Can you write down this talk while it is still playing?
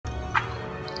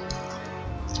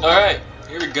Alright,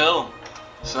 here we go.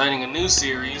 Starting a new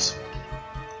series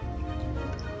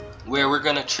where we're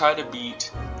gonna try to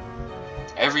beat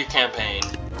every campaign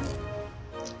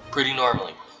pretty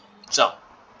normally. So,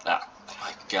 my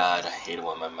god, I hate it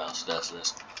when my mouse does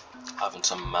this. Having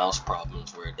some mouse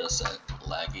problems where it does that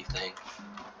laggy thing.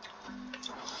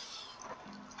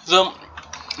 So,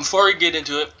 before we get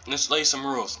into it, let's lay some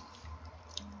rules.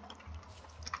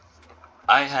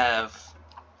 I have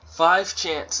 5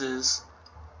 chances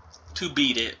to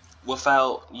beat it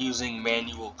without using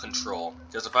manual control,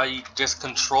 because if I just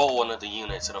control one of the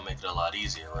units, it'll make it a lot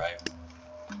easier, right?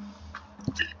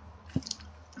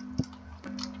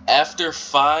 After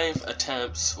 5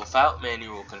 attempts without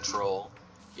manual control,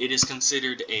 it is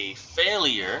considered a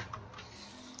failure,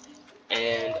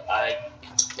 and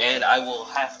I will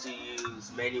have to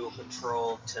use manual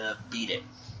control to beat it.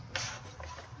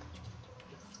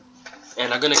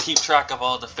 And I'm gonna keep track of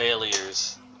all the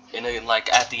failures. And then, like,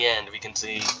 at the end, we can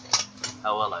see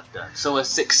how well I've done. So a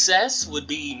success would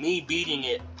be me beating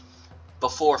it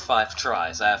before 5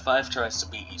 tries. I have 5 tries to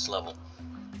beat each level.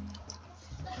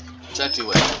 So actually,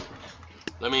 wait.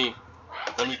 Let me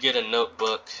get a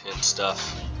notebook and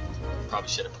stuff. Probably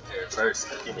should have prepared first.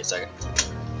 Give me a second.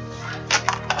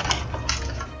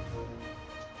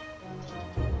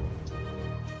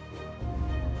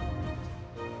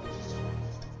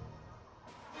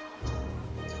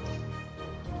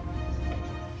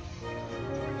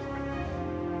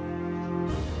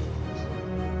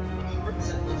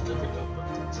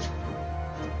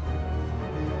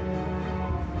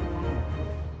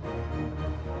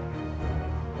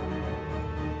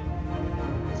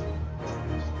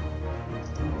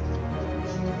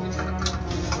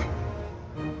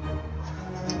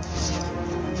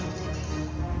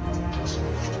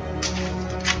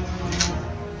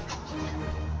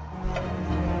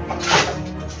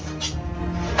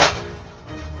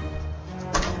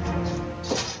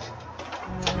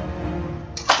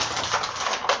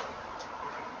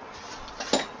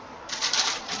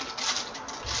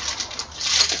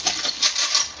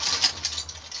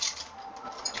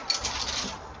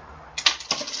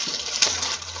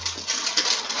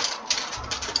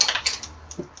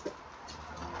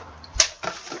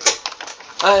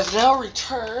 I have now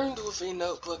returned with a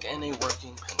notebook and a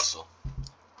working pencil.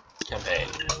 Campaign.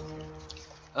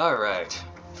 Alright.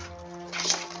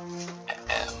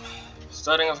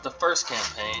 Starting off the first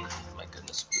campaign. My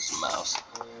goodness, this mouse.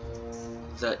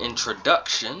 The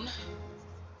introduction.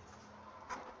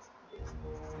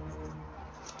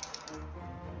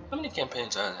 How many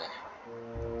campaigns are there?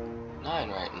 9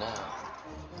 right now.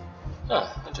 Huh,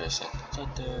 interesting. I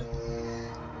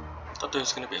thought there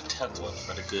was going to be a 10th one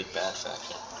for the good bad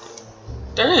faction.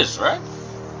 There is, right?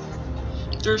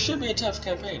 There should be a 10th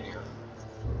campaign here.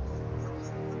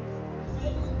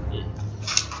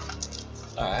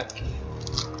 Alright.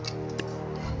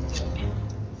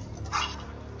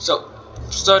 So,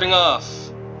 starting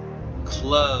off,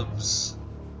 clubs.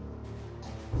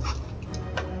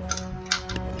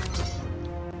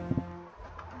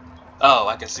 Oh,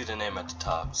 I can see the name at the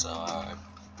top, so alright.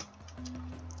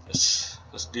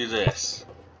 Let's do this.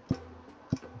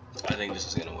 I think this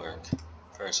is gonna work,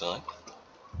 personally.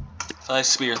 5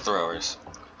 spear throwers.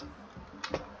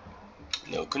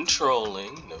 No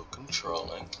controlling, no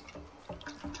controlling.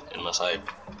 Unless I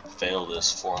fail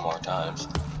this 4 more times.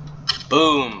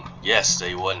 Boom! Yes,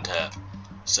 they one tap.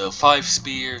 So 5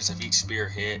 spears, if each spear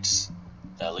hits,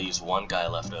 that leaves 1 guy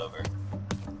left over.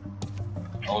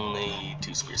 Only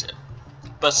 2 spears hit.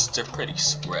 But they're pretty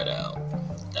spread out.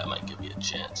 That might give you a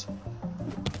chance.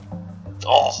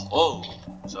 Oh!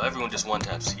 So everyone just one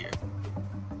taps here.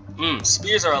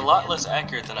 Spears are a lot less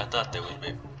accurate than I thought they would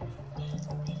be.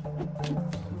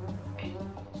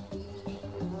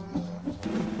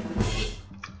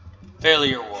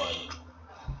 Failure 1.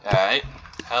 Alright,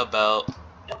 how about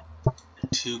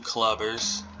 2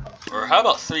 clubbers? Or how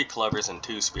about 3 clubbers and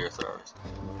 2 spear throwers?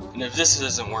 And if this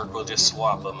doesn't work, we'll just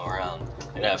swap them around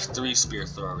and have 3 spear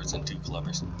throwers and 2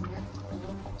 clubbers.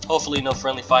 Hopefully no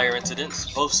friendly fire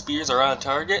incidents. Both spears are on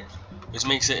target, which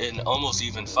makes it an almost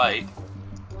even fight.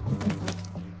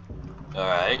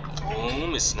 Alright,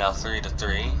 boom, it's now 3-3.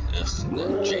 Ugh, that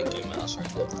janky mouse right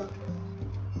there.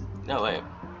 No, wait.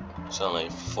 It's only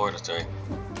 4-3.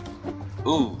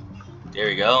 Ooh, there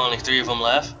we go, only 3 of them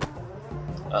left.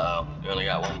 Uh-oh, we only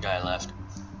got 1 guy left.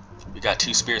 We got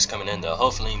 2 spears coming in though.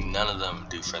 Hopefully none of them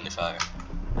do friendly fire.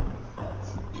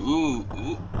 Ooh,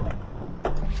 ooh.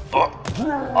 Oh,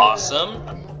 awesome.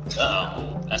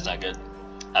 Uh-oh, that's not good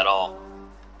at all.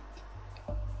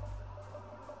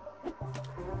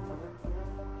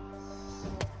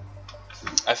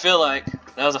 I feel like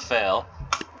that was a fail.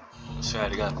 Let's try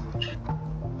it again.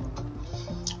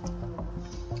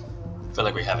 I feel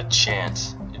like we have a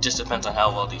chance. It just depends on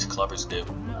how well these clubbers do.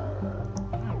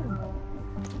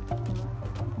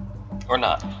 Or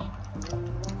not.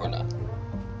 Or not.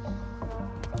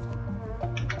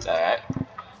 Alright.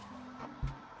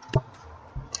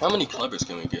 How many clubbers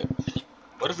can we get?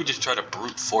 What if we just try to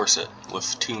brute force it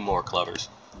with 2 more clubbers?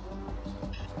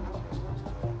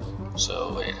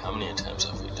 So, wait, how many attempts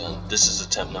have we done? This is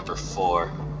attempt number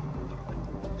 4.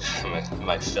 I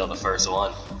might fail the first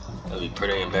one. That'd be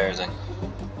pretty embarrassing.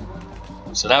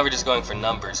 So now we're just going for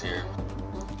numbers here.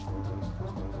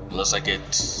 Unless I get...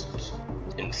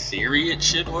 In theory, it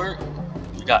should work.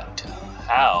 We got...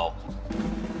 How?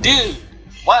 Dude!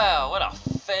 Wow, what a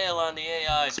fail on the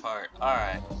AI's part.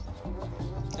 Alright.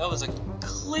 That was a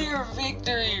clear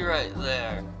victory right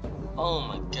there. Oh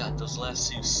my god, those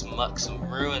last 2 smucks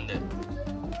ruined it.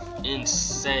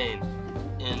 Insane.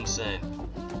 Insane.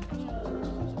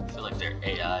 I feel like their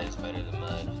AI is better than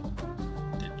mine.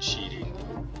 They're cheating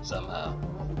somehow.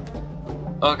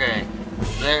 Okay,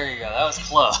 there you go. That was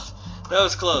close. That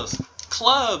was close.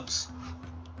 Clubs!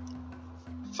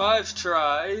 5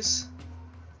 tries.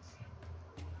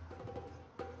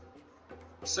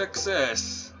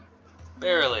 Success.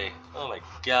 Barely. Oh my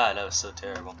god, that was so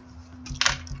terrible.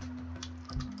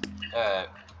 Alright.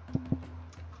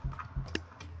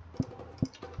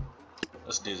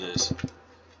 Let's do this.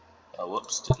 Oh,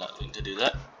 whoops, did not mean to do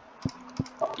that.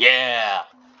 Yeah!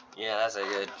 Yeah, that's a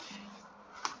good.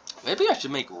 Maybe I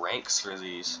should make ranks for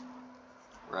these.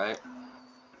 Right?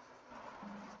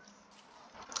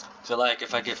 I feel like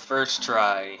if I get first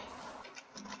try.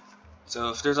 So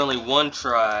if there's only 1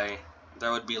 try, that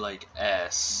would be like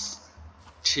S.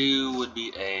 2 would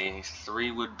be A.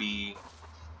 3 would be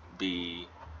B.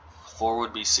 4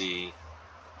 would be C.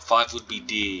 5 would be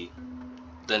D.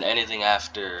 Then anything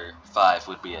after 5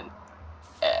 would be an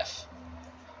F.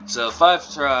 So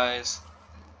 5 tries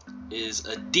is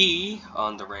a D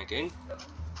on the ranking.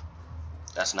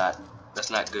 That's not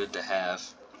good to have.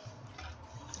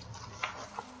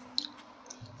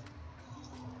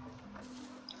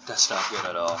 That's not good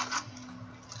at all.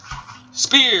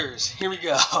 Spears! Here we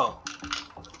go!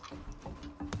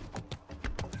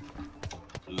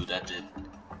 Ooh, that did.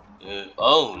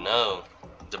 Oh no.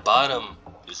 The bottom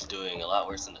is doing a lot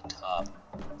worse than the top.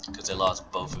 Because they lost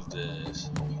both of the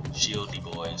shieldy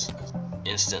boys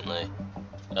instantly.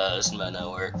 This might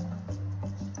not work.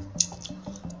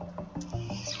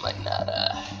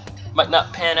 Might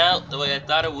not pan out the way I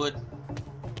thought it would.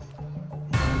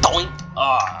 Doink!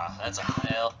 Ah, that's a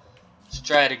fail. Let's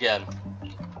try it again.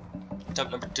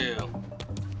 Attempt number 2.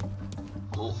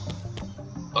 Ooh.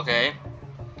 Okay.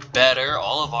 Better.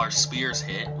 All of our spears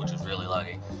hit, which was really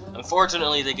lucky.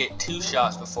 Unfortunately, they get 2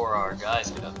 shots before our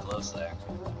guys get up close there.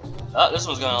 Oh, this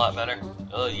one's going a lot better.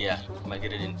 Oh yeah, might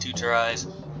get it in 2 tries,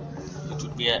 which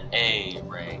would be an A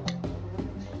rank.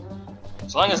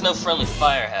 As long as no friendly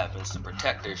fire happens, the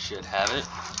protector should have it.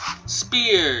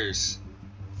 Spears!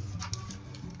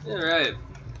 Alright.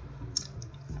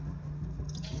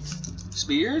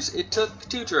 Spears, it took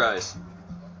 2 tries.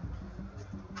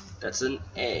 That's an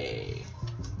A.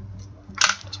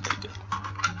 That's pretty good.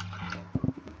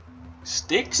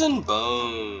 Sticks and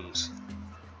bones.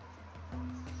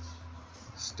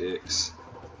 Sticks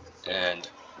and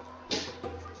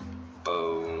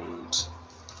bones.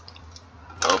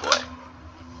 Oh boy.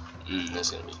 This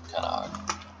is gonna be kinda hard.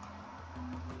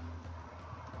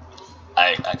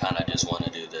 I kinda just wanna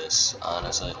do this,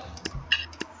 honestly.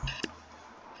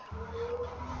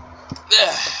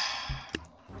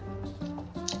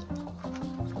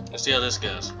 Let's see how this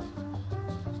goes.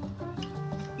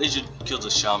 They should kill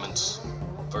the shamans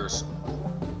first.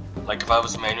 Like if I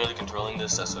was manually controlling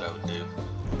this, that's what I would do.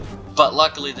 But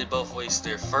luckily they both waste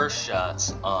their first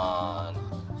shots on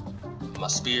my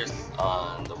spear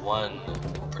on the one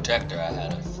protector I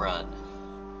had up front.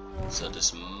 So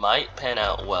this might pan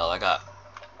out well. I got,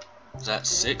 is that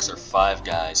 6 or 5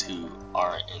 guys who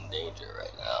aren't in danger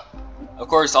right now. Of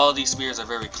course all these spears are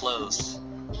very close,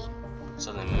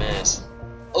 so they miss.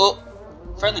 Oh!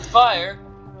 Friendly fire!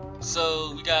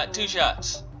 So we got 2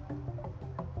 shots.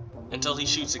 Until he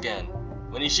shoots again.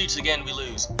 When he shoots again, we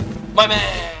lose. My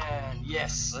man!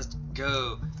 Yes, let's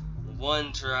go.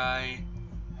 1 try.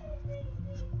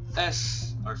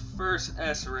 S, our first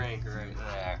S rank right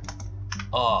there.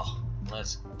 Oh,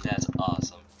 that's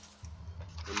awesome.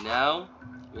 And now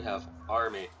we have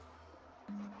army.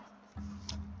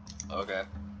 Okay.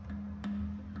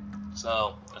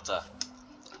 So that's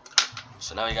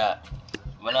so now we got.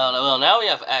 Well, now we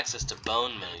have access to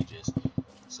bone mages.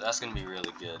 So that's gonna be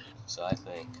really good. So I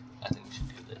think we should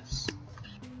do this.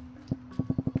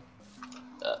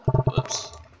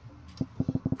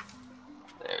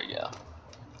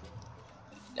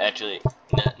 actually,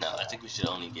 no, I think we should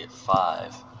only get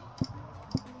 5.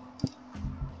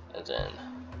 And then,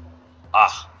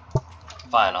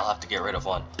 fine, I'll have to get rid of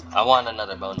 1. I want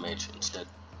another Bone Mage instead.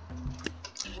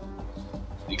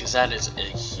 Because that is a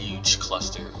huge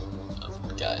cluster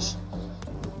of guys.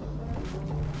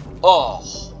 Oh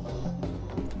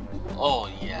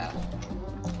yeah.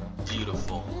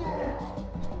 Beautiful.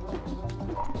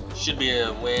 Should be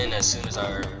a win as soon as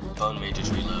our Bone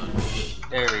Mages reload.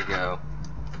 There we go.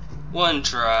 1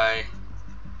 try.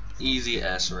 Easy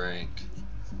S rank.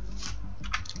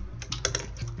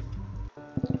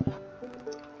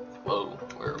 Whoa,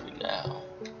 where are we now?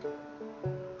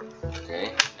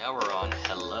 Okay, now we're on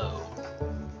hello.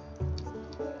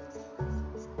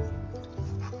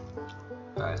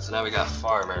 Alright, so now we got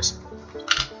farmers.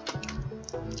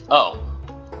 Oh,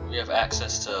 we have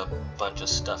access to a bunch of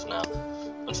stuff now.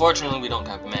 Unfortunately, we don't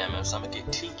have mammoths. I'm gonna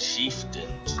get 2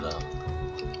 chieftains though.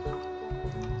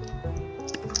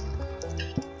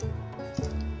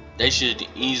 They should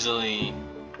easily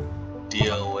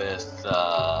deal with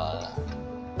the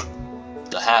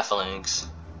halflings.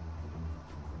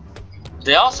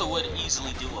 They also would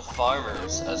easily deal with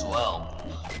farmers as well.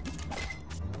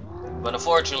 But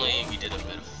unfortunately, we did a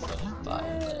bit of friendly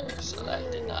fire there, so that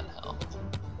did not help.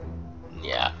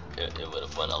 Yeah, it would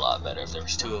have went a lot better if there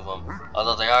was 2 of them.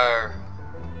 Although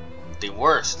they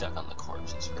were stuck on the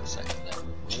corpses for a second there.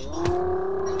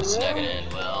 It's not gonna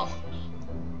end well.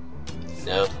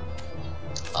 Nope.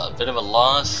 A bit of a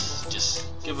loss. Just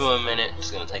give them a minute.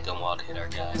 It's gonna take them a while to hit our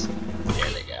guys.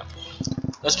 There they go.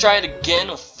 Let's try it again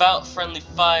without friendly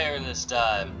fire this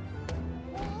time.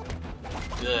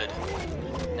 Good.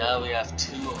 Now we have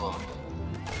 2 of them.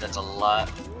 That's a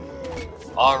lot.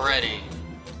 Already,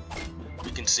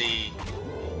 we can see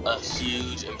a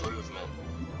huge improvement.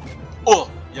 Oh,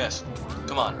 yes.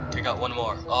 Come on, take out 1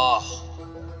 more. Oh,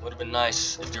 would have been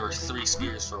nice if there were 3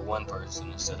 spears for 1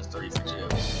 person instead of 3 for 2.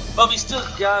 But we still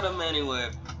got them anyway.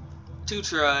 2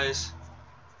 tries.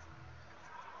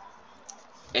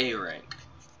 A rank.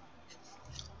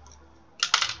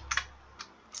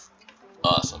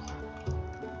 Awesome.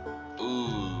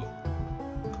 Ooh.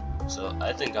 So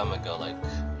I think I'm gonna go like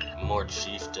more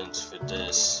chieftains for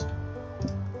this.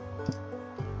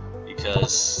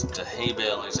 Because the hay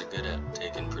balers are good at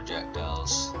taking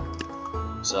projectiles.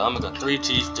 So I'm gonna go 3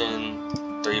 chieftain,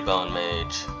 3 bone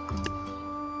mage,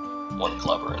 1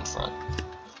 clubber in front.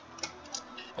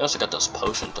 I also got those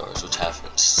potion throwers which have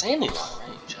insanely long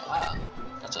range. Wow,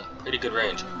 that's a pretty good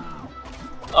range.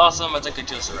 Awesome, I think I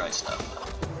chose the right stuff.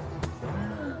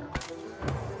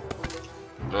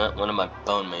 One of my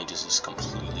bone mages is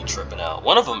completely tripping out.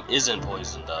 One of them isn't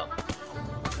poisoned though.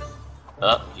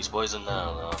 Oh, he's poisoned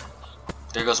now though.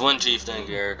 There goes 1 chieftain,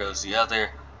 there goes the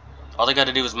other. All they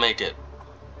gotta do is make it.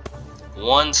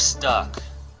 1 stuck.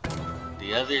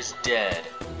 The other's dead.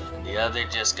 And the other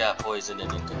just got poisoned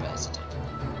and incapacitated.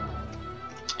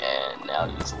 And now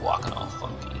he's walking all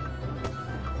funky.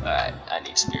 Alright, I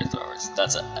need spear throwers.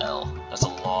 That's a L. That's a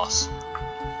loss.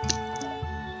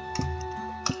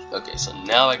 Okay, so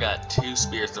now I got 2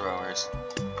 spear throwers.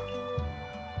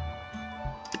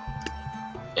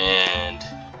 And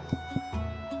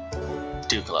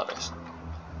 2 clubbers.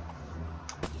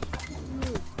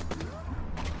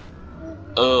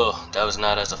 Oh, that was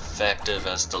not as effective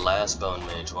as the last bone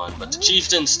mage one, but the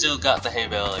chieftains still got the hay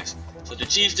balers. So the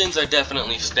chieftains are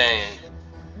definitely staying.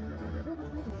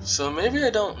 So maybe I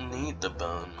don't need the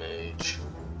bone mage.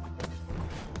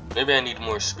 Maybe I need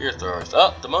more spear throwers.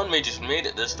 Oh, the bone mage just made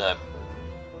it this time.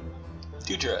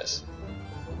 2 tries.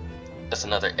 That's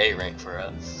another A rank for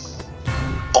us.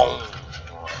 Boom!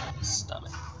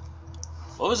 Stomach.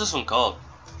 What was this one called?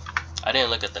 I didn't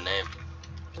look at the name.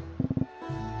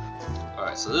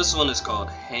 Alright, so this one is called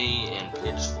Hay and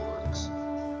Pitchforks.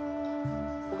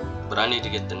 But I need to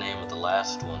get the name of the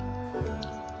last one.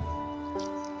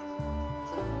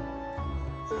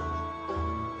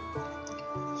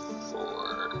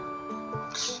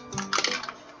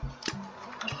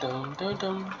 Dum, dum,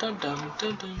 dum, dum, dum,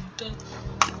 dum, dum.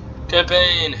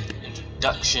 Campaign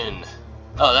introduction.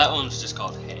 Oh, that one's just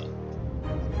called Hay.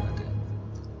 Okay.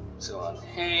 So on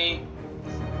Hay,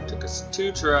 took us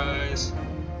 2 tries.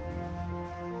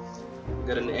 We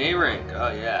got an A rank.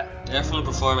 Oh yeah, definitely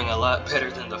performing a lot better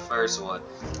than the first one.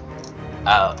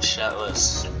 Ouch, that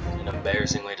was an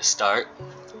embarrassing way to start.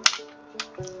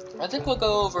 I think we'll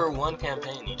go over 1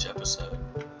 campaign each episode.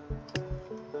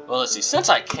 Well, let's see, since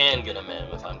I can get a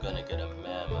mammoth, I'm gonna get a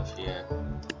mammoth here.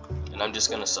 And I'm just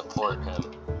gonna support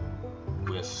him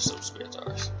with some spear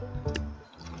throwers.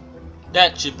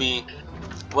 That should be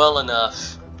well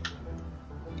enough.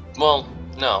 Well,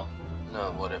 no,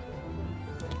 it wouldn't.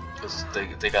 because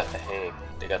they got the hay.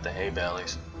 They got the hay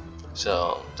bellies.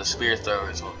 So the spear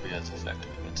throwers won't be as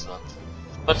effective against them.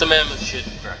 But the mammoth should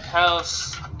wreck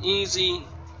house. Easy.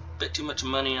 Bit too much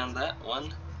money on that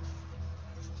one.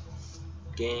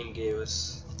 Game gave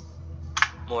us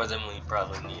more than we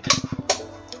probably needed.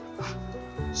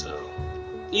 So,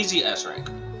 easy S rank.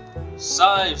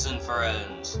 Scythes and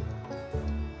friends.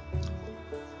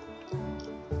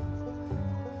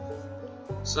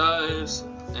 Scythes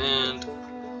and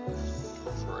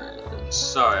friends.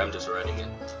 Sorry, I'm just writing it.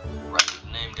 Writing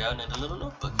the name down in a little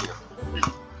notebook here.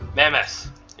 Mammoth.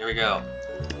 Here we go.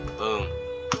 Boom.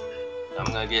 I'm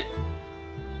gonna get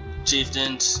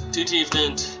chieftains, 2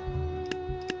 chieftains,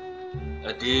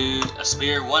 a dude, a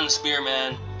spear, 1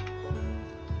 spearman,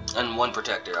 and 1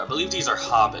 protector. I believe these are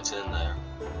hobbits in there.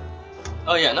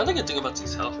 Oh yeah, another good thing about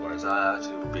these health bars, I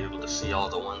actually will be able to see all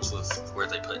the ones with where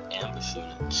they put ambush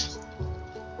units.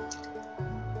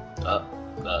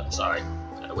 Sorry,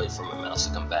 gotta wait for my mouse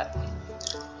to come back.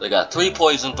 They got 3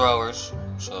 poison throwers,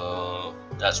 so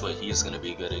that's what he's gonna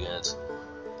be good against.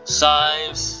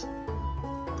 Scythes.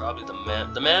 Probably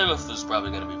the mammoth is probably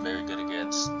going to be very good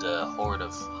against the horde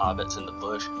of hobbits in the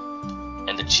bush,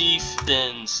 and the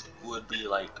chieftains would be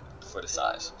like for the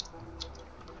size.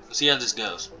 Let's see how this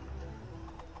goes.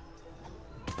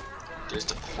 There's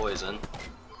the poison.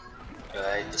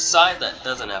 Alright, the side that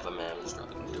doesn't have a mammoth is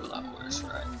probably going to do a lot worse,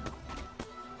 right?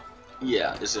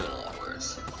 Yeah, it's doing a lot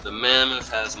worse. The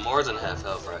mammoth has more than half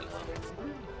health right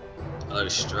now. I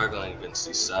was struggling against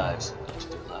these sides. That should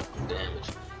do a lot of damage.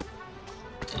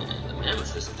 And the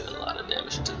mammoth isn't doing a lot of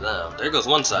damage to them. There goes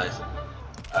 1 scythe.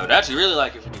 I would actually really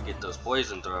like if we could get those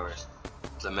poison throwers.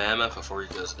 The mammoth before he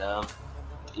goes down.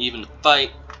 Even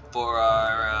fight for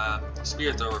our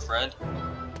spear thrower friend.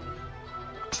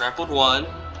 Trampled 1.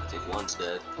 I think 1's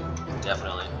dead.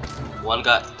 Definitely. 1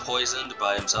 got poisoned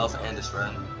by himself and his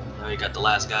friend. Now we got the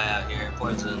last guy out here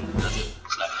poisoned. Doesn't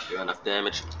do enough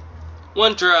damage.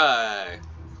 1 try.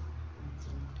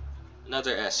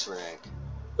 Another S rank.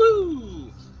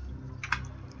 Woo!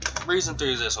 Breezing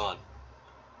through this one.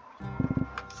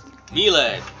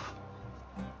 Melee.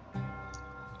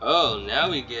 Oh, now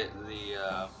we get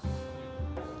the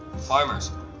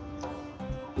farmers,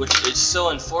 which is so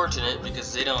unfortunate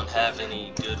because they don't have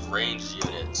any good ranged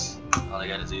units. All they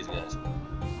got is these guys.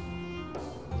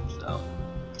 So,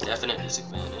 definite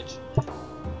disadvantage.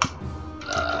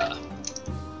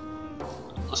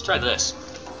 Let's try this.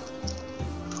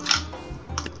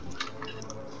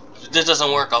 If this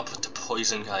doesn't work, I'll put the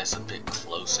poison guys a bit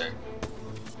closer.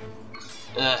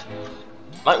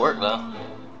 Might work though.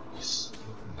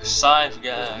 Scythe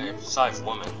guy, Scythe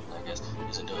woman, I guess,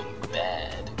 isn't doing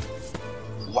bad.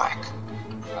 Whack.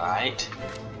 Alright.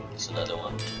 That's another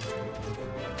one.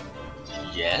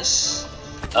 Yes.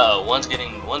 One's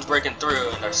breaking through,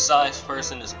 and our Scythe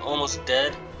person is almost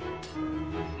dead.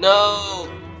 No!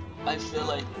 I feel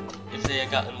like if they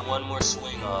had gotten 1 more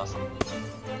swing off,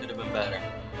 it could have been better.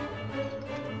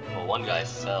 Well, 1 guy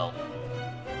fell.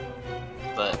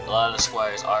 But a lot of the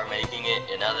squires are making it,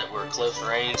 and now that we're close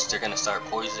range, they're going to start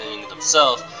poisoning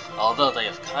themselves. Although they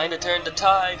have kind of turned the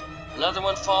tide. Another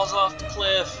one falls off the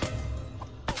cliff.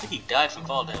 I think he died from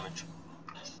fall damage.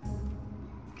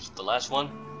 Is it the last one?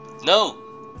 No!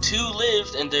 2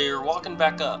 lived, and they're walking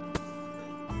back up.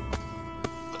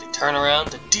 But they turn around,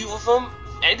 the 2 of them,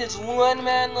 and it's 1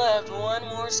 man left, 1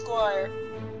 more squire.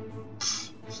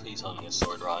 He's holding his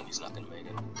sword wrong, he's not going to make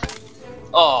it.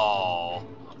 Oh!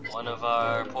 1 of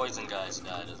our poison guys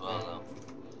died as well, though.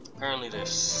 Apparently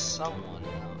there's someone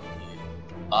out here.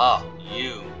 Ah,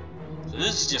 you. So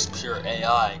this is just pure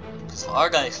AI. Because if our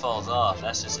guy falls off,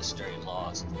 that's just a straight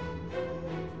loss.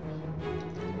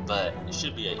 But it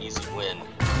should be an easy win.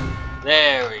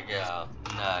 There we go.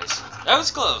 Nice. That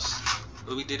was close.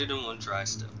 But we did it in 1 try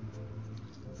still.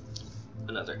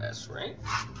 Another S, right?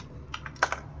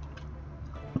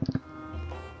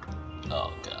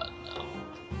 Oh god, no.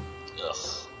 Ugh.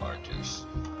 Archers.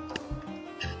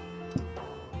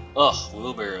 Ugh,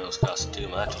 wheelbarrows cost too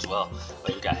much as well.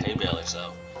 But we got hay balers,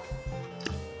 so.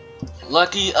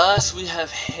 Lucky us, we have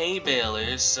hay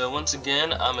balers. So once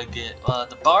again, I'm gonna get.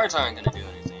 The bards aren't gonna do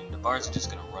anything. The bards are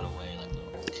just gonna run away like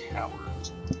little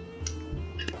cowards.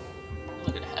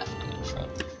 Look at half of them in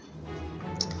front.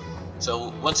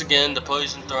 So once again, the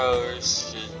poison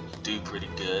throwers should do pretty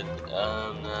good.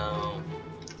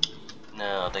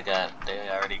 No, they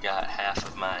already got half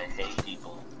of my hay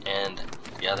people, and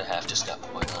the other half just got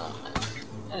poisoned. Oh, man.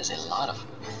 That is a lot of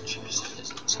archers. That is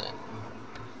insane.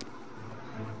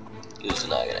 This is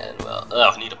not gonna end well.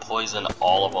 Ugh, we need to poison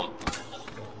all of them.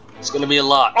 It's gonna be a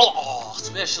lot. Oh,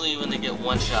 especially when they get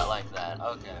 1 shot like that.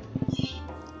 Okay.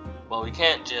 Well, we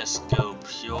can't just go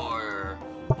pure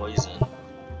poison.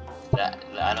 That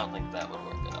I don't think that would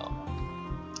work at all.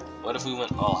 What if we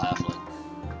went all halfling?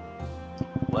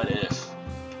 What if,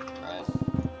 right?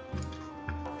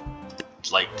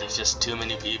 Like, there's just too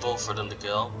many people for them to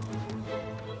kill.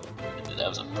 That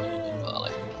was a pretty good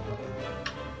volley.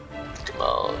 Come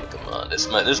on, this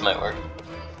might work.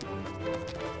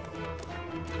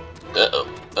 Uh-oh.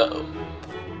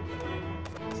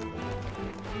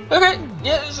 Okay,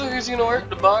 yeah, this is gonna work.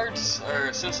 The bards,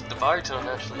 or since the bards don't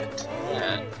actually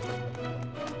attack,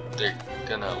 they're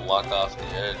gonna walk off the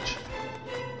edge.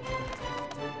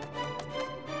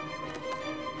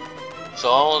 So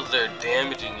all of their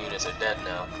damaging units are dead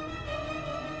now.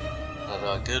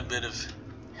 Although a good bit of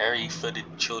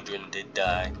hairy-footed children did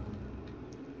die.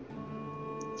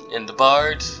 And the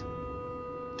bards,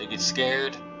 they get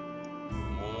scared.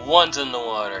 One's in the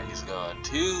water, he's gone.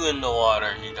 Two in the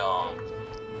water, he gone.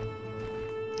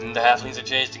 And the halflings are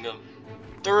chasing him.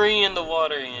 3 in the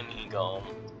water, and he gone.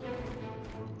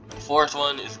 The 4th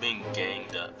one is being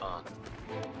ganged up on.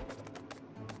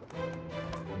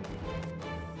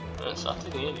 It's not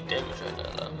taking any damage right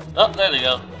now, though. Oh, there they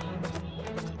go.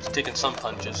 It's taking some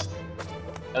punches.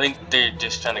 I think they're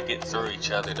just trying to get through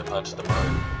each other to punch the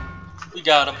bird. We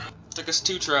got him. Took us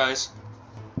 2 tries.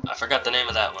 I forgot the name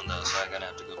of that one, though, so I'm gonna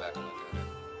have to go back and look at it.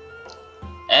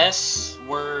 S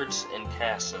words and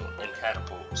castle and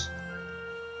catapults.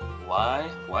 Why?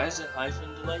 Why is it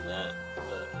hyphened like that?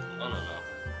 But I don't know.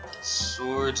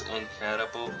 Swords and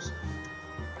catapults.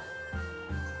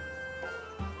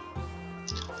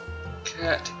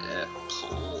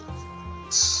 Catapults.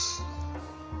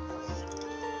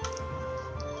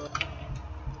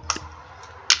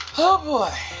 Oh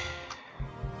boy.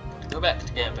 Go back to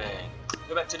the campaign.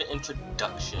 Go back to the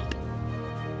introduction.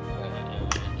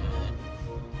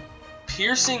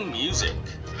 Piercing music.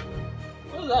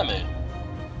 What does that mean?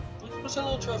 What's that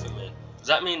little trophy mean? Does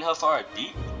that mean how far I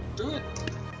beat through it?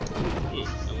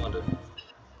 I wonder.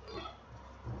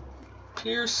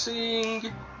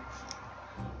 Piercing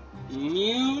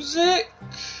music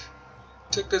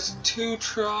took us 2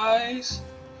 tries,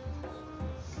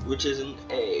 which is an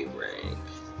A rank.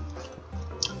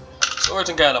 Swords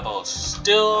and catapults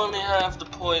still only have the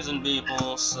poison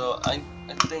people, so I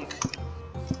think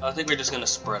we're just gonna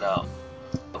spread out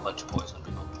a bunch of poison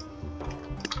people,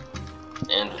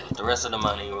 and the rest of the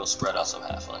money we'll spread out some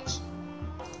halflings.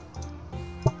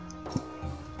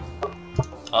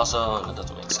 Also, it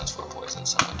doesn't make sense for a poison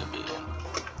sign to be in.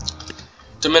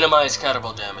 To minimize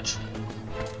catapult damage.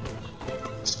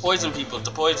 The poison people,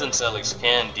 the poison sellers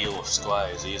can deal with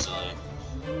squires easily,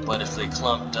 but if they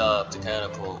clumped up, the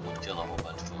catapult would kill a whole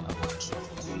bunch of them at once.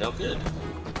 No good.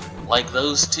 Like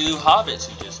those 2 hobbits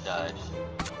who just died.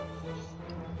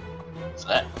 So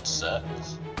that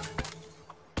sucks.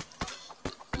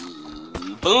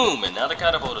 Boom! And now the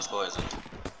catapult is poisoned.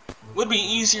 Would be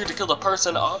easier to kill the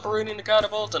person operating the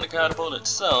catapult than the catapult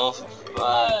itself, but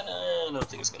I don't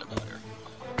think it's gonna matter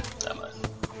that much.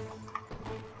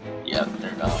 Yep,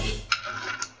 they're gone.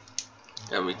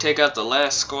 And we take out the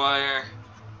last squire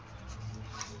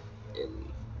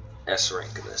in S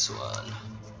rank this one.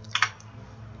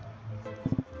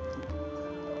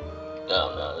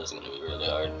 Oh no, this is gonna be really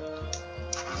hard.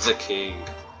 The king.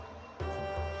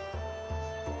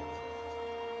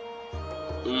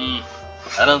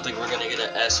 I don't think we're gonna get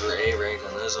an S or A rank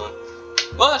on this one.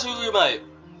 Well, actually we might.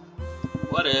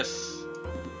 What if?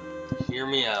 Hear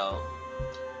me out.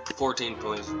 14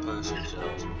 poison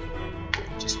shells.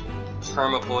 Just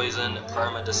perma poison,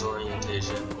 perma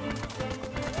disorientation.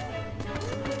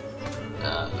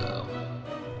 Uh-oh.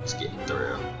 It's getting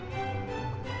through.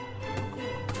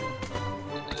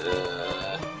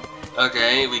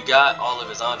 Okay, we got all of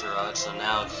his entourage, so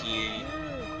now he...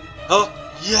 Oh,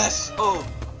 yes! Oh,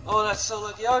 that's so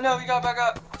lucky. Oh no, he got back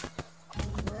up.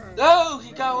 No,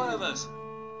 he got one of us.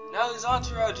 Now his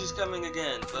entourage is coming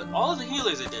again, but all of the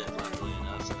healers are dead, luckily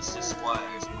enough, so it's just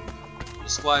squires. The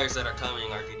squires that are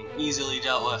coming are getting easily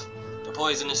dealt with. The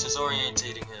poison is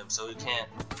disorientating him, so he can't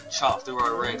chop through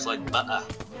our ranks like butter.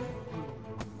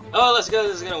 Oh, let's go,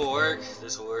 this is gonna work.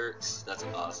 This works. That's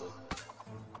awesome.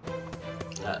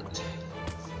 That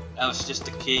was just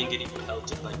the king getting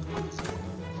pelted by poison.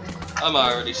 I'm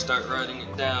already start writing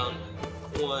it down.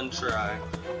 1 try.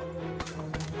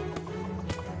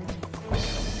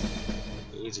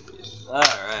 Easy peasy.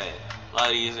 Alright. A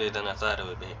lot easier than I thought it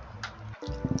would be.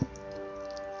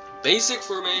 Basic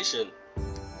formation.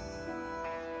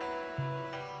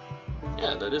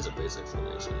 Yeah, that is a basic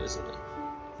formation, isn't it?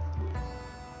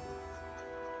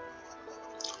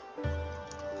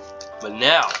 But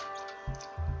now,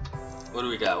 what do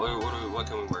we got? What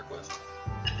can we work with?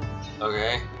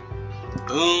 Okay.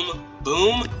 Boom,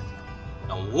 boom,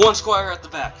 and one squire at the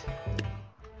back.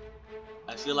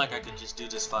 I feel like I could just do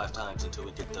this 5 times until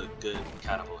we get the good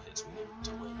catapult hits we need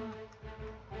to win.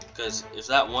 Because if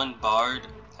that one bard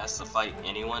has to fight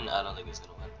anyone, I don't think he's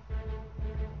gonna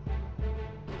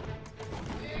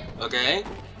win. Okay,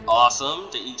 awesome.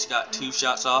 They each got 2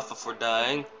 shots off before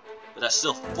dying, but that's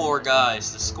still 4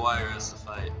 guys the squire has to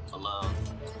fight alone.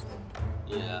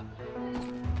 Yeah.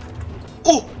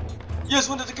 Oh! Yes,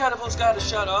 one of the catapults got a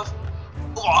shot off.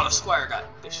 Oh, the squire got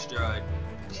destroyed.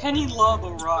 Can he lob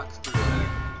a rock through there?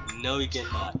 No, he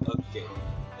cannot. Okay.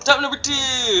 Attempt number 2!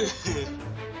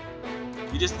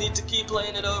 We just need to keep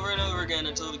playing it over and over again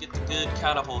until we get the good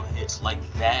catapult hits like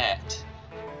that.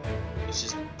 It's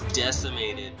just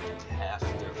decimated half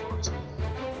of their force.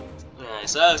 Alright,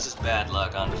 so that was just bad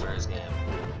luck on the first game.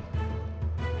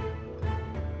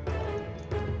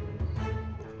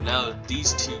 Now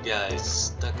these 2 guys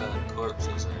stuck on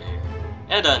corpses right here.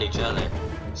 And on each other.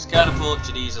 This catapult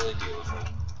should easily deal with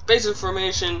it. Basic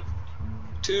formation,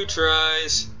 2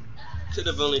 tries. Could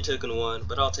have only taken 1,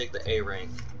 but I'll take the A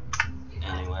rank.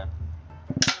 Anyway.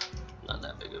 Not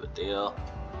that big of a deal.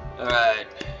 Alright,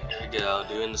 here we go.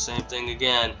 Doing the same thing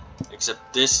again.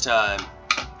 Except this time.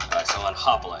 Alright, so on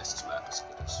Hoplites this map. Let's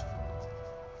get this.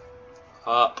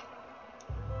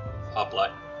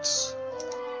 Hoplites.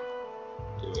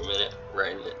 Give me a minute,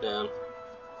 writing it down.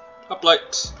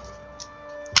 Hoplites.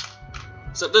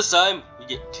 Except this time, we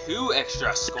get 2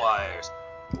 extra squires.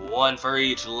 1 for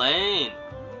each lane.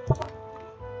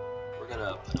 We're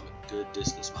gonna put him a good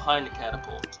distance behind the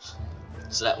catapult.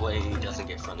 So that way he doesn't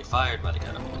get friendly fired by the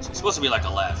catapults. It's supposed to be like a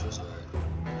last resort.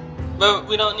 But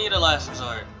we don't need a last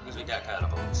resort because we got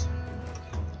catapults.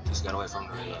 Just gotta wait for him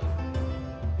to reload.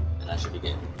 And that should be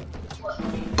good.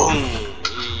 Boom!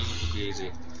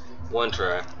 Easy. 1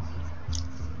 try.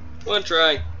 1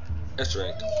 try. That's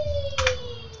right.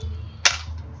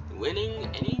 Winning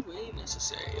any way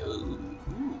necessary. Ooh.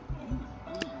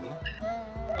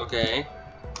 Okay.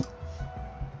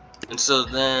 And so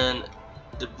then,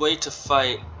 the way to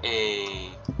fight a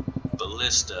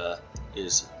ballista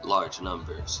is large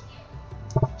numbers.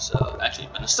 So actually,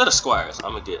 but instead of squires,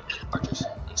 I'm gonna get archers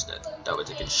instead. That way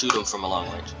they can shoot them from a long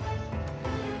range.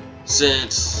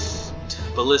 Since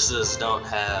ballistas don't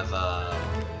have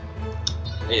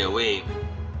AoE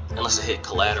unless they hit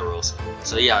collaterals.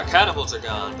 So yeah, our catapults are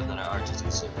gone, but then our archers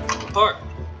can still come apart.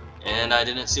 And I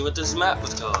didn't see what this map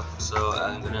was called, so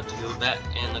I'm gonna have to go back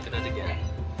and look at it again.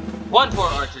 1 poor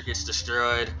archer gets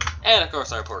destroyed, and of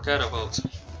course our poor catapults.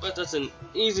 But that's an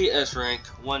easy S rank,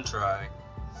 1 try.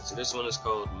 So this one is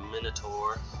called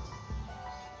Minotaur.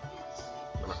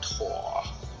 Minotaur.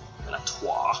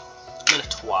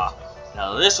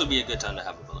 Now this would be a good time to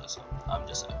have a ballista. I'm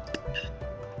just saying.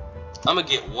 I'm gonna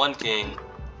get 1 king,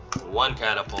 1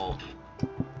 catapult,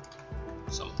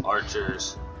 some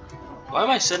archers. Why am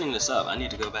I setting this up? I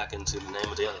need to go back into the name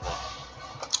of the other thing.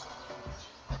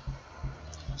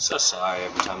 So sorry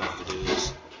every time I have to do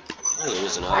this. It really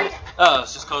isn't hard. Oh,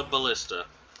 it's just called Ballista.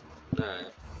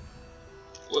 Alright.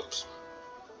 Whoops.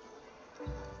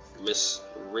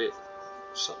 Misread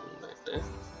something right there.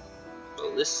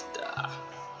 Ballista.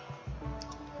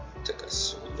 Took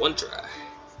us 1 try.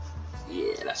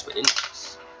 Yeah, that's what it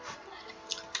is.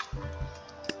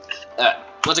 Alright,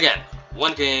 once again,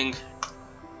 1 king.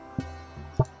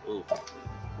 Ooh.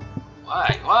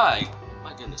 Why?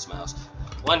 My goodness, mouse.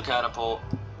 1 catapult,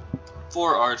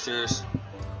 4 archers,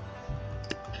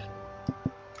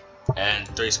 and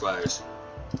 3 squires.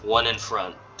 1 in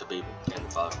front to be in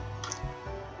 5.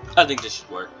 I think this should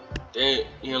work.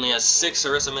 He only has 6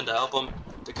 Sarissa to help him.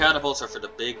 The catapults are for the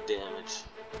big damage.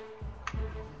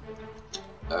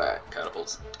 Alright,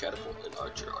 catapult and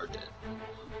archer are dead.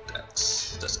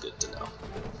 That's good to know.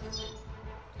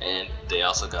 And they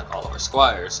also got all of our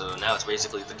squires, so now it's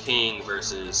basically the king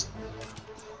versus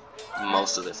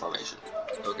most of their formation.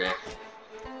 Okay,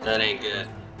 that ain't good.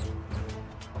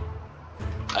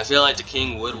 I feel like the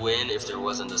king would win if there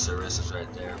wasn't the Sarissas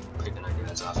right there picking our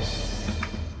guys off.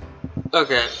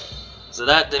 Okay, so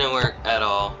that didn't work at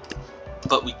all.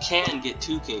 But we can get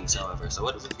 2 kings, however. So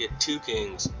what if we get 2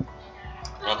 kings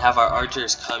and have our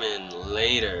archers come in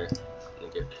later?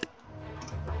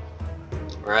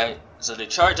 Right? So they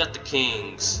charge at the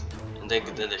kings, and then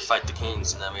they fight the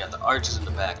kings, and then we have the archers in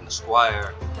the back, and the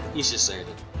squire, he's just there to,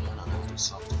 I don't know, do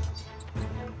something.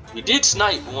 We did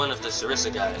snipe one of the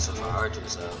Sarissa guys with our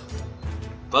archers, though.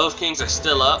 Both kings are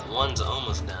still up, one's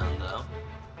almost down, though.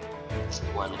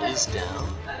 One is down.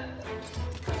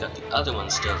 Got the other one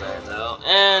still there, though.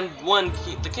 And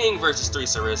the king versus 3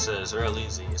 Sarissa is real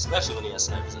easy, especially when he has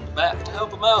snipers in the back to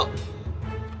help him out.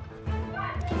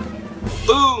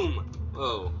 Boom!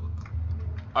 Whoa.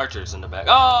 Archers in the back.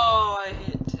 Oh, I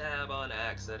hit tab on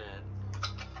accident.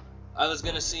 I was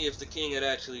gonna see if the king had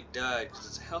actually died, because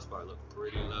his health bar looked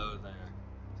pretty low there.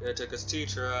 So it took us 2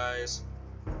 tries.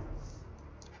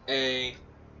 And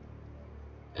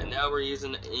now we're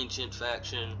using the ancient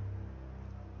faction.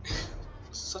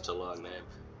 Such a long name.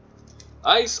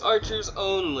 Ice archers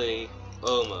only.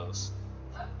 Almost.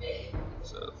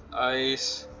 So,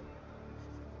 ice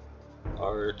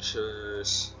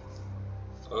archers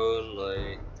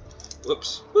only.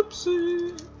 Whoops.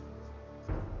 Whoopsie.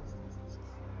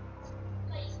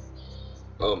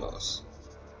 Almost.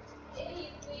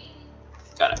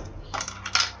 Got it.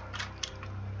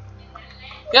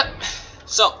 Yep.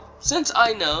 So, since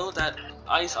I know that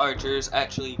ice archers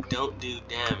actually don't do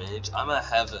damage, I'm gonna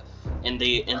have and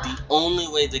the only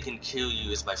way they can kill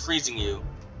you is by freezing you.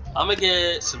 I'm gonna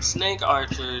get some snake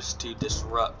archers to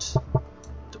disrupt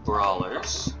the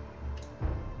brawlers.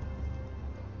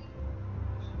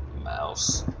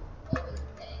 Mouse.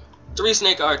 3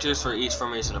 snake archers for each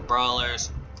formation of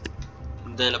brawlers.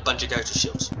 And then a bunch of guys with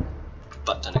shields.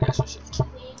 Butt ton of guys with shields.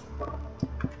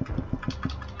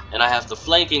 And I have the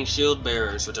flanking shield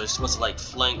bearers, which are supposed to like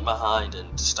flank behind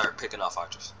and start picking off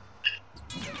archers.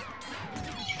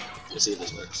 Let's see if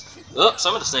this works. Oh,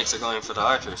 some of the snakes are going for the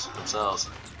archers themselves.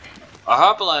 Our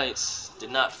hoplites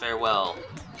did not fare well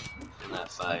in that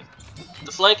fight.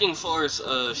 The flanking force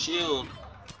of shield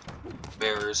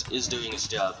bearers is doing its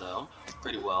job though,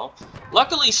 pretty well.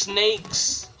 Luckily,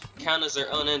 snakes count as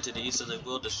their own entity, so they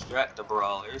will distract the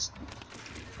brawlers.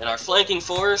 And our flanking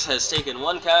force has taken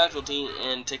 1 casualty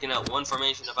and taken out 1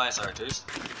 formation of ice archers.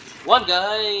 1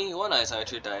 ice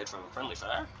archer died from friendly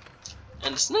fire.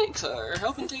 And the snakes are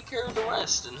helping take care of the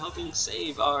rest and helping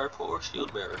save our poor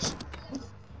shield bearers.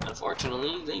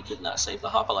 Unfortunately, they could not save the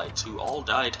hoplites, who all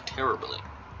died terribly.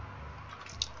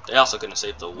 They also couldn't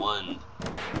save the 1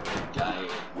 guy,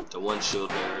 the 1 shield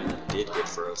bearer that did get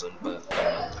frozen, but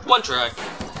 1 try.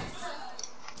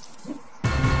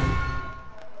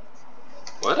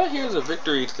 Why did I hear the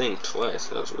victory thing twice?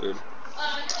 That was weird.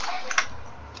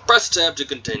 Press tab to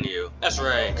continue. S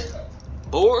rank.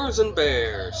 Boars and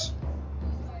bears.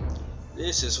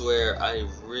 This is where I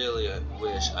really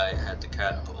wish I had the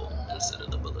catapult instead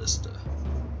of the ballista.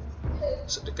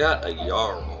 So they got a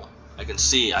Jarl. I can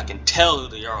tell who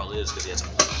the Jarl is because he has a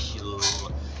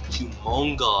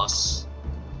humongous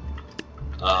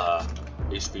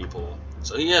HP pool.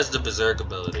 So he has the berserk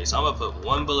ability. So I'm gonna put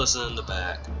 1 ballista in the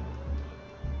back.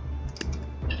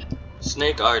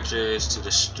 Snake archers to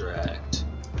distract.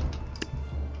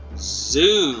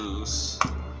 Zeus.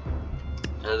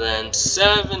 And then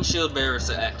 7 shield bearers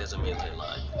to act as a melee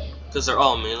line. Because they're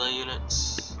all melee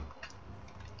units.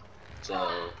 So.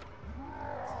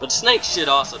 But snakes should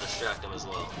also distract them as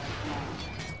well.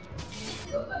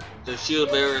 The shield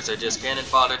bearers are just cannon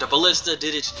fodder. The ballista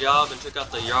did its job and took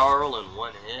out the Jarl in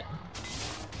 1 hit.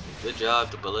 Good job,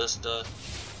 the ballista.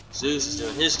 Zeus is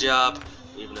doing his job,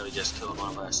 even though he just killed 1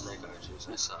 of our snake archers.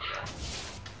 I saw that.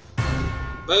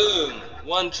 Boom!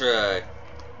 1 try.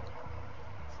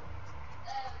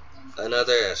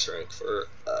 Another S rank for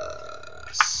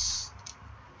us.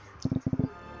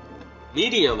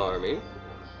 Medium army.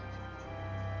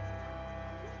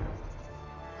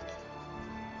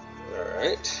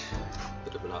 Alright.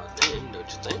 Bit of an odd name, don't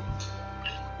you think?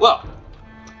 Well,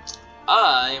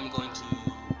 I am going to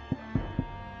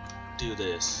do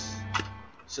this.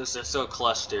 Since they're so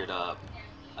clustered up,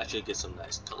 I should get some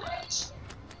nice collapse.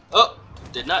 Oh!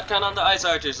 Did not count on the ice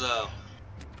archers though.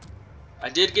 I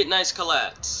did get nice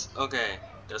collapse. Okay.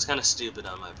 That was kind of stupid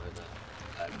on my part.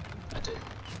 I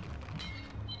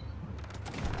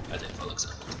take full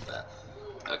acceptance of that.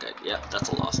 Okay, yeah, that's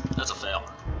a loss. That's a fail.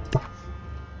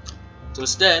 So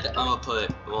instead, I'm gonna put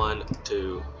 1,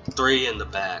 2, 3 in the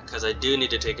back, because I do need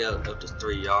to take out up to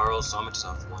 3 Jarls, so I'm gonna just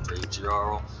have 1 for each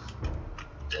Jarl.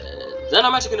 Then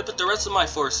I'm actually gonna put the rest of my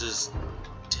forces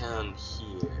down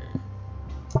here.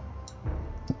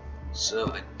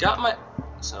 So I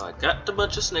got the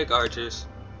bunch of snake archers.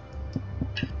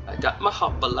 I got my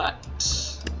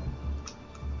hoplites.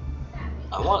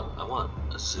 I want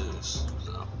a Zeus,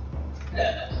 so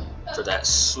for that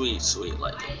sweet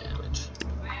lightning damage.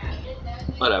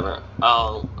 Whatever,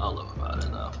 I'll live about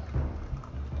it though.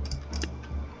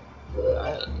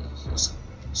 Alright,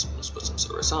 let's put some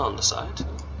Sarissa on the side.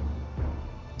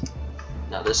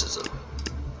 Now this is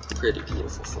a pretty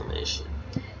beautiful formation.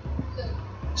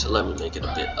 So let me make it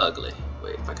a bit ugly.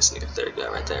 Wait, if I can sneak a 3rd guy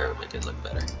right there, it'll make it look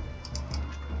better.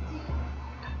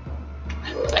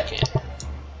 I can't.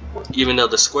 Even though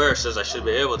the square says I should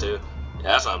be able to. Yeah,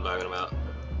 that's what I'm talking about.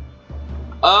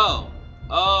 Oh!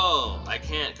 Oh, I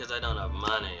can't because I don't have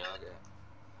money.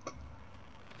 Okay.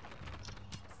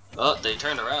 Oh, they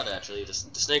turned around actually. The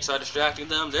snakes are distracting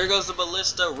them. There goes the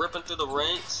ballista ripping through the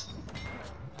ranks.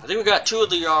 I think we got 2 of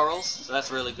the Jarls, so that's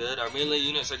really good. Our melee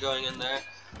units are going in there.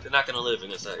 They're not going to live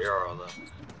against that Jarl though.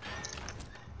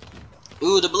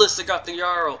 Ooh, the ballista got the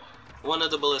Jarl. One of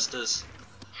the ballistas.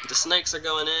 The snakes are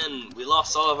going in. We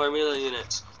lost all of our melee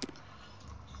units.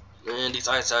 Man, these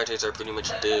ice archers are pretty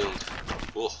much doomed.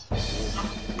 Oof.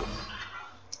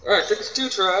 Alright, took us 2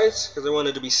 tries, because I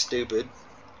wanted to be stupid.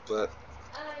 But,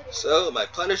 so, my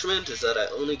punishment is that I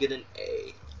only get an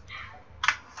A.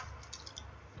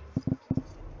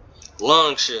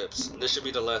 Longships. This should be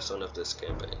the last one of this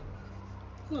campaign.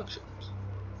 Longships.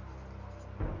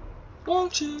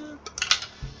 Longship.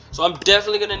 So I'm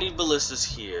definitely gonna need ballistas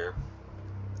here.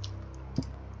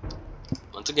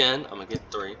 Once again, I'm gonna get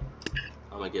 3.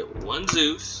 I'm gonna get 1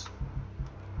 Zeus.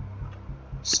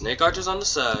 Snake archers on the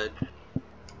side.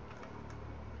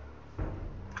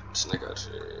 Snake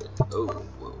archer. Oh,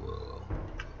 whoa, whoa.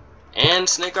 And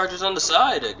snake archers on the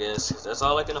side, I guess, 'cause that's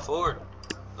all I can afford.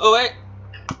 Oh wait,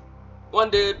 1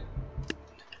 dude.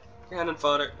 Cannon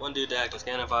fodder. 1 dude to act as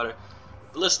cannon fodder.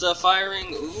 Ballista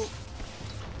firing. Ooh.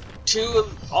 2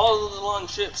 of all of the long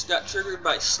ships got triggered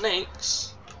by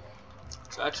snakes.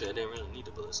 So actually, I didn't really need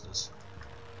the ballistas.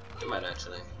 It might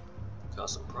actually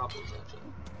cause some problems, actually.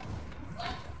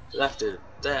 But after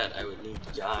that, I would need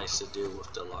guys to deal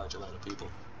with the large amount of people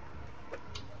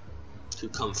who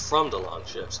come from the long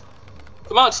ships.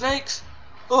 Come on, snakes!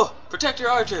 Oh, protect your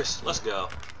archers! Let's go.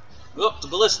 Oh, the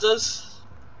ballistas.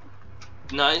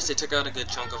 Nice, they took out a good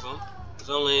chunk of them. There's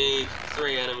only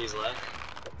 3 enemies left.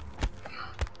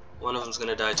 1 of them's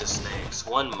gonna die to snakes.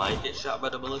 1 might get shot by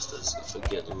the ballistas if we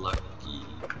get lucky.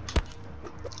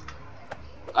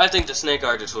 I think the snake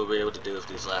archers will be able to do with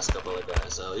these last couple of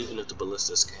guys, though, even if the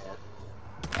ballistas can't.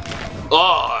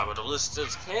 Oh, but the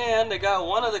ballistas can. They got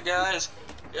 1 of the guys.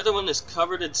 The other one is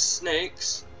covered in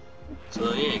snakes,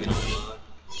 so he ain't gonna be long.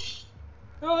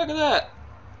 Oh, look at that.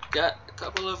 Got a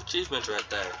couple of achievements right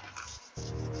there.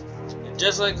 And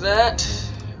just like that,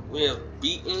 we have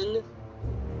beaten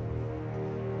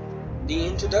the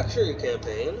introductory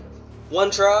campaign.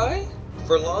 1 try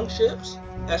for long ships,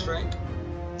 S rank.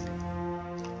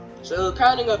 So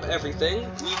counting up everything,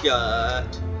 we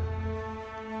got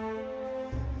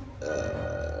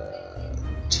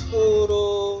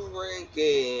total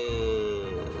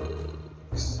rankings.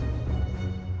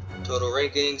 Total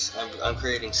rankings. I'm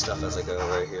creating stuff as I go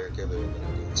right here. Give me a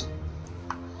minute.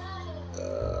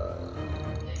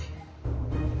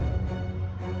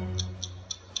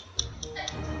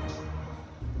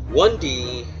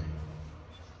 1D.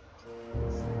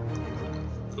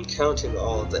 I'm counting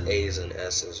all of the A's and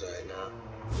S's right now.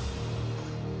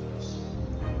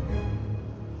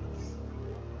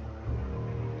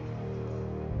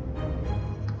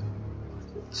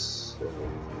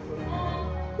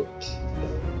 Okay.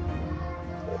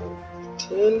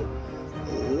 10,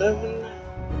 11,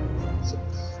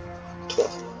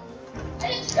 12.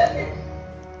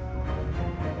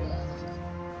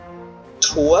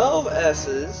 12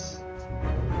 S's,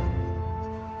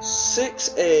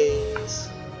 6 A's,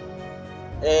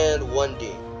 and 1 D,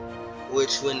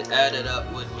 which when added up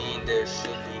would mean there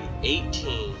should be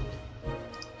 18.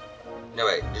 No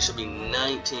wait, there should be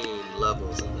 19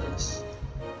 levels in this.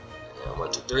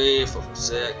 1, 2, 3, 4, 5,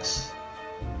 6.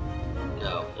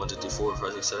 No, 1, 2, 3, 4,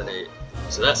 5, 6, 7, 8.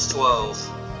 So that's 12.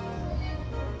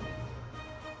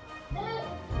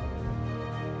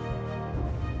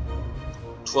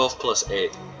 Plus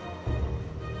 8.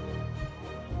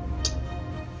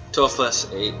 12 plus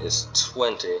 8 is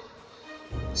 20.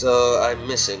 So I'm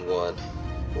missing 1.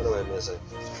 What am I missing?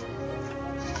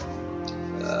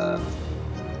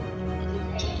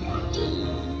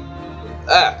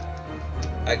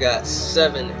 I got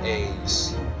 7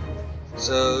 A's.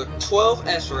 So 12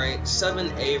 S ranks,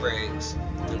 7 A ranks,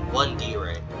 and 1 D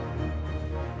rank.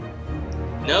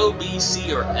 No B,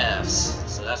 C, or F's,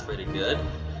 so that's pretty good.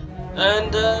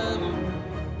 And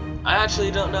I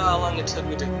actually don't know how long it took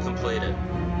me to complete it,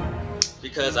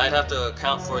 because I'd have to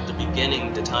account for the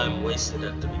beginning, the time wasted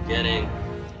at the beginning,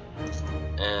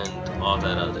 and all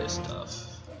that other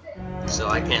stuff. So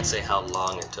I can't say how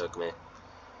long it took me.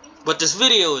 But this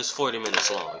video is 40 minutes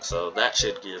long, so that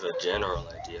should give a general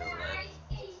idea of that.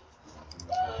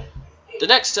 The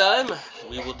next time,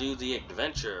 we will do the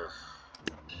adventure.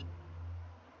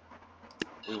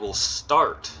 We will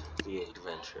start the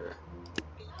adventure.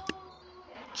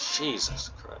 Jesus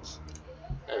Christ.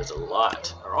 That is a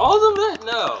lot. Are all of them that?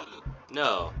 No.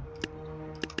 No.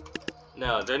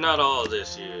 No, they're not all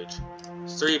this huge.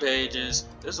 3 pages.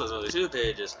 This one's only 2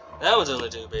 pages. That one's only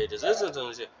 2 pages. This one's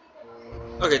only 2.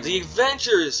 Okay, the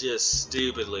adventure is just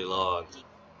stupidly long.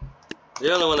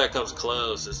 The only one that comes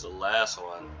close is the last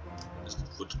one,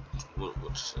 which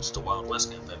is the Wild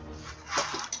West campaign.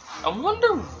 I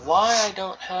wonder why I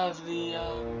don't have the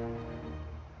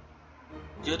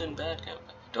good and bad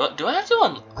campaign. Do I have to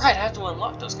right? I have to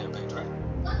unlock those campaigns, right?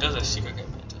 Those are secret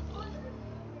campaigns, I believe.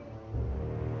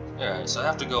 Alright, so I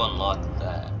have to go unlock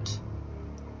that.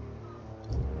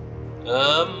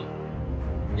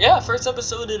 Yeah, first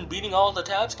episode in beating all the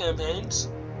tabs campaigns.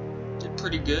 Did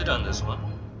pretty good on this one.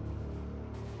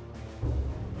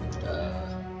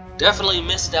 Definitely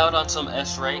missed out on some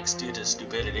S ranks due to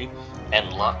stupidity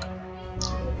and luck.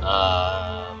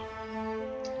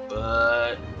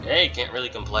 But hey, can't really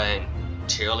complain.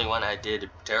 The only one I did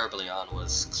terribly on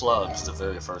was clubs, the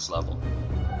very first level.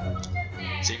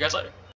 See you guys later.